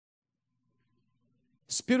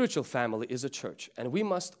spiritual family is a church, and we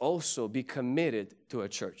must also be committed to a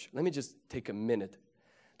church. Let me just take a minute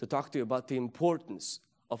to talk to you about the importance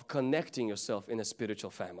of connecting yourself in a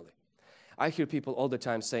spiritual family. I hear people all the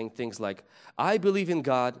time saying things like, I believe in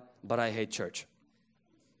God, but I hate church.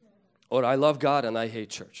 Or I love God and I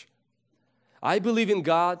hate church. I believe in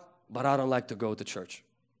God, but I don't like to go to church.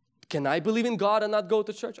 Can I believe in God and not go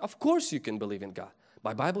to church? Of course you can believe in God.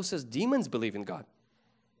 My Bible says demons believe in God.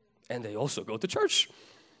 And they also go to church.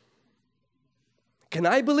 Can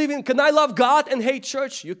I love God and hate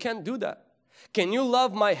church? You can't do that. Can you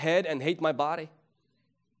love my head and hate my body?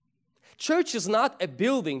 Church is not a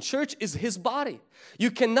building. Church is His body.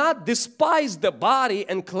 You cannot despise the body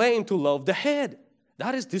and claim to love the head.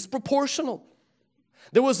 That is disproportional.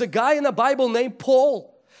 There was a guy in the Bible named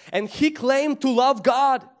Paul, and he claimed to love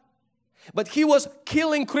God. But he was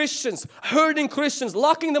killing Christians, hurting Christians,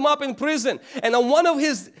 locking them up in prison. And on one of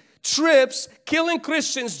his trips, killing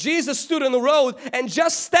Christians, Jesus stood on the road, and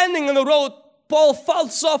just standing on the road, Paul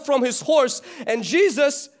falls off from his horse, and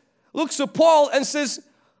Jesus looks at Paul and says,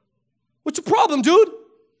 what's your problem, dude?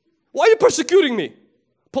 Why are you persecuting me?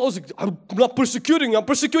 Paul's like, I'm not persecuting you, I'm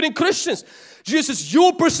persecuting Christians. Jesus says,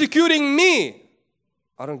 you're persecuting me.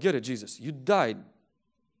 I don't get it, Jesus. You died.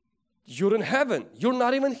 You're in heaven. You're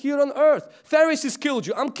not even here on earth. Pharisees killed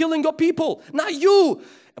you. I'm killing your people, not you.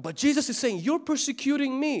 But Jesus is saying, you're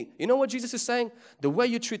persecuting me. You know what Jesus is saying? The way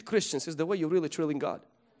you treat Christians is the way you're really treating God.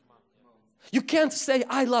 You can't say,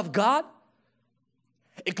 I love God,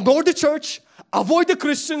 ignore the church, avoid the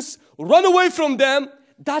Christians, run away from them.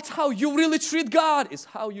 That's how you really treat God, is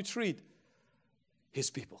how you treat His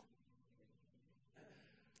people.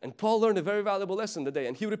 And Paul learned a very valuable lesson today,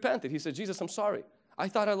 and he repented. He said, Jesus, I'm sorry. I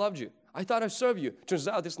thought I loved you. I thought I served you. Turns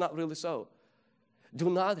out it's not really so. Do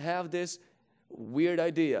not have this weird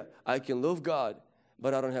idea. I can love God,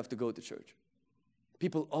 but I don't have to go to church.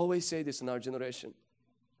 People always say this in our generation.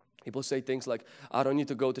 People say things like, I don't need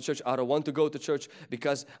to go to church. I don't want to go to church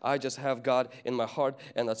because I just have God in my heart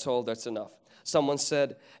and that's all, that's enough. Someone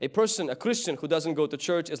said, a Christian who doesn't go to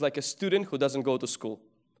church is like a student who doesn't go to school.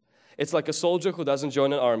 It's like a soldier who doesn't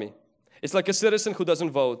join an army. It's like a citizen who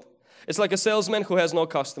doesn't vote. It's like a salesman who has no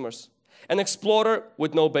customers. An explorer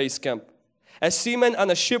with no base camp. A seaman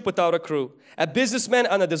on a ship without a crew. A businessman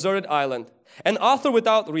on a deserted island. An author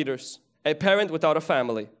without readers. A parent without a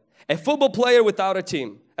family. A football player without a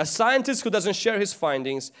team. A scientist who doesn't share his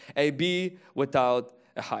findings. A bee without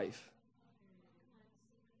a hive.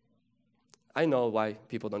 I know why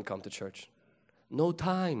people don't come to church. No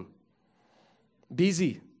time.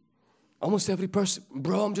 Busy. Almost every person,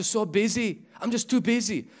 bro, I'm just so busy. I'm just too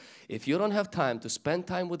busy. If you don't have time to spend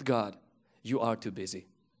time with God, you are too busy.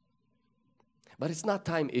 But it's not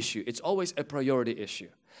time issue. It's always a priority issue.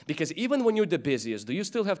 Because even when you're the busiest, do you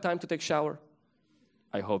still have time to take a shower?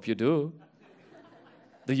 I hope you do.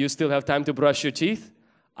 Do you still have time to brush your teeth?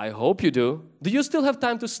 I hope you do. Do you still have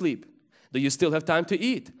time to sleep? Do you still have time to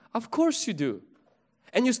eat? Of course you do.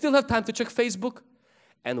 And you still have time to check Facebook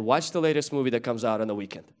and watch the latest movie that comes out on the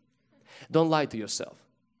weekend. Don't lie to yourself.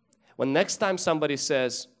 When next time somebody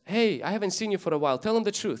says, hey, I haven't seen you for a while, tell them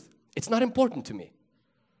the truth. It's not important to me.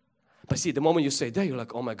 But see, the moment you say that, you're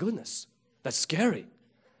like, oh my goodness, that's scary.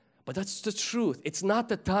 But that's the truth. It's not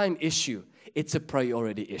the time issue. It's a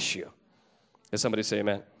priority issue. Can somebody say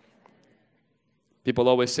amen? People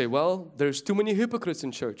always say, well, there's too many hypocrites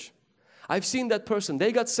in church. I've seen that person.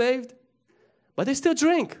 They got saved, but they still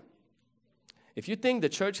drink. If you think the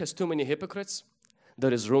church has too many hypocrites,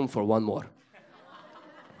 there is room for one more.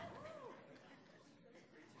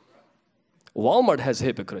 Walmart has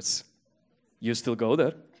hypocrites. You still go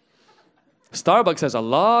there. Starbucks has a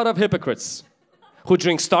lot of hypocrites who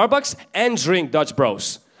drink Starbucks and drink Dutch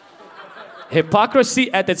Bros.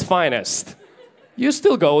 Hypocrisy at its finest. You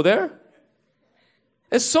still go there.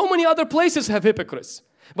 And so many other places have hypocrites.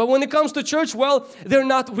 But when it comes to church, well, they're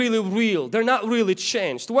not really real. They're not really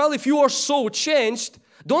changed. Well, if you are so changed,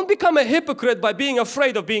 don't become a hypocrite by being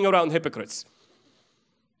afraid of being around hypocrites.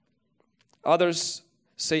 Others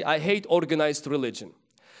say, I hate organized religion.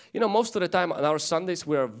 You know, most of the time on our Sundays,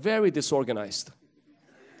 we are very disorganized.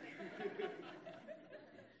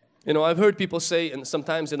 You know, I've heard people say, and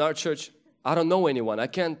sometimes in our church, I don't know anyone. I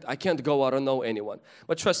can't go, I don't know anyone.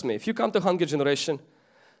 But trust me, if you come to Hungry Generation,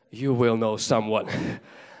 you will know someone.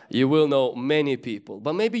 You will know many people.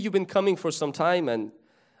 But maybe you've been coming for some time, and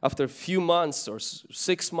after a few months or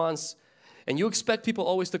 6 months, and you expect people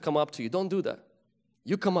always to come up to you. Don't do that.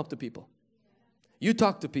 You come up to people. You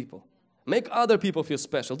talk to people. Make other people feel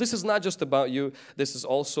special. This is not just about you. This is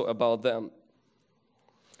also about them.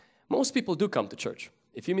 Most people do come to church.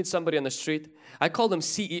 If you meet somebody on the street, I call them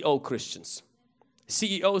CEO Christians.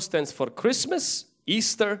 CEO stands for Christmas,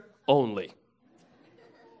 Easter only.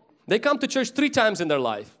 They come to church 3 times in their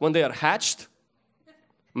life. When they are hatched,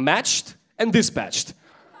 matched, and dispatched.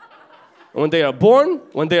 When they are born,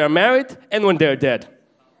 when they are married, and when they are dead.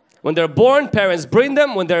 When they're born, parents bring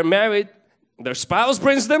them. When they're married, their spouse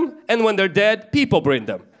brings them. And when they're dead, people bring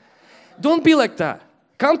them. Don't be like that.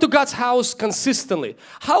 Come to God's house consistently.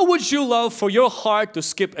 How would you love for your heart to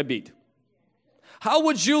skip a beat? How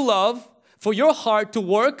would you love for your heart to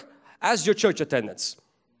work as your church attendance?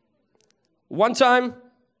 One time,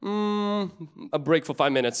 a break for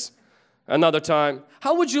 5 minutes. Another time,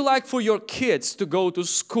 how would you like for your kids to go to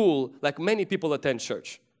school like many people attend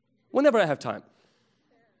church? Whenever I have time.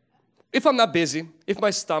 If I'm not busy, if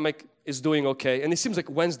my stomach is doing okay, and it seems like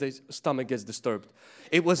Wednesday's stomach gets disturbed.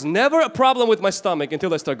 It was never a problem with my stomach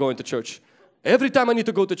until I start going to church. Every time I need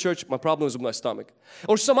to go to church, my problem is with my stomach.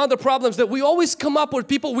 Or some other problems that we always come up with,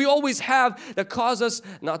 people we always have that cause us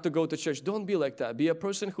not to go to church. Don't be like that. Be a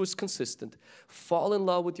person who's consistent. Fall in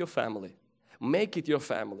love with your family. Make it your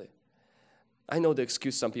family. I know the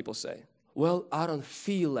excuse some people say. Well, I don't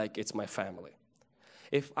feel like it's my family.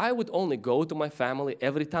 If I would only go to my family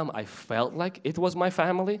every time I felt like it was my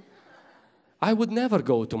family, I would never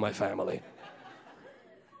go to my family.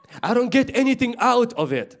 I don't get anything out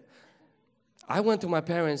of it. I went to my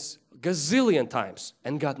parents gazillion times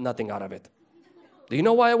and got nothing out of it. Do you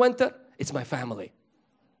know why I went there? It's my family.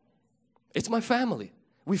 It's my family.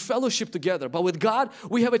 We fellowship together, but with God,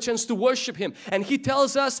 we have a chance to worship Him. And He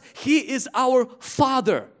tells us He is our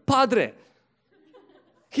Father, Padre.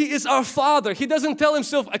 He is our Father. He doesn't tell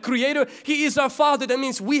Himself a creator. He is our Father. That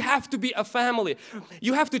means we have to be a family.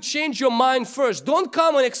 You have to change your mind first. Don't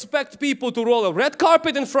come and expect people to roll a red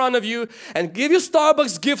carpet in front of you and give you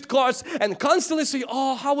Starbucks gift cards and constantly say,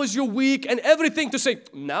 oh, how was your week? And everything to say,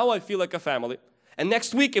 now I feel like a family. And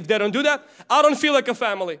next week, if they don't do that, I don't feel like a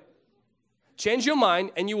family. Change your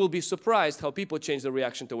mind and you will be surprised how people change their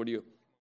reaction toward you.